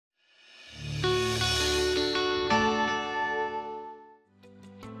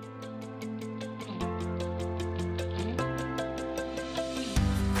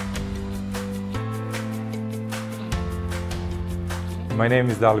My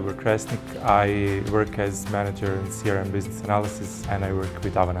name is Dalibor Kresnik. I work as manager in CRM business analysis and I work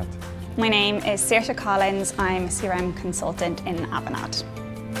with Avanade. My name is Saoirse Collins. I'm a CRM consultant in Avanade.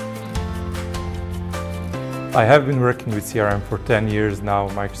 I have been working with CRM for 10 years now,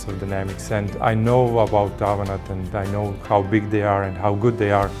 Microsoft Dynamics, and I know about Avanade and I know how big they are and how good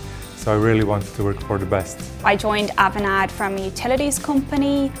they are. So I really wanted to work for the best. I joined Avanade from a utilities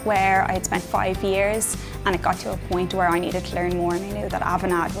company where I had spent 5 years, and it got to a point where I needed to learn more, and I knew that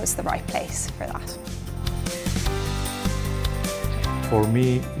Avanade was the right place for that. For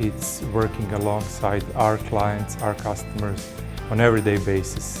me, it's working alongside our clients, our customers on an everyday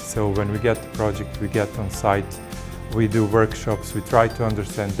basis. So when we get the project, we get on site, we do workshops, we try to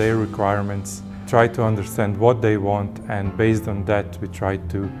understand their requirements, try to understand what they want, and based on that we try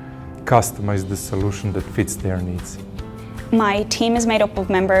to customize the solution that fits their needs. My team is made up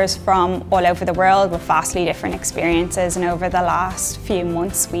of members from all over the world with vastly different experiences, and over the last few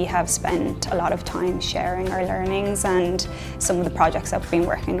months we have spent a lot of time sharing our learnings and some of the projects that we've been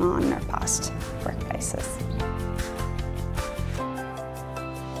working on in our past workplaces.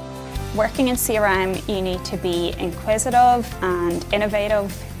 Working in CRM, you need to be inquisitive and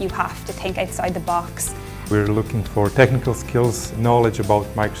innovative. You have to think outside the box. We're looking for technical skills, knowledge about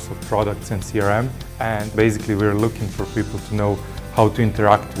Microsoft products and CRM, and basically we're looking for people to know how to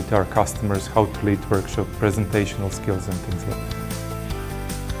interact with our customers, how to lead workshop, presentational skills and things like that.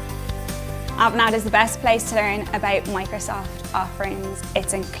 Avanade is the best place to learn about Microsoft offerings.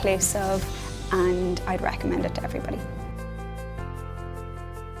 It's inclusive and I'd recommend it to everybody.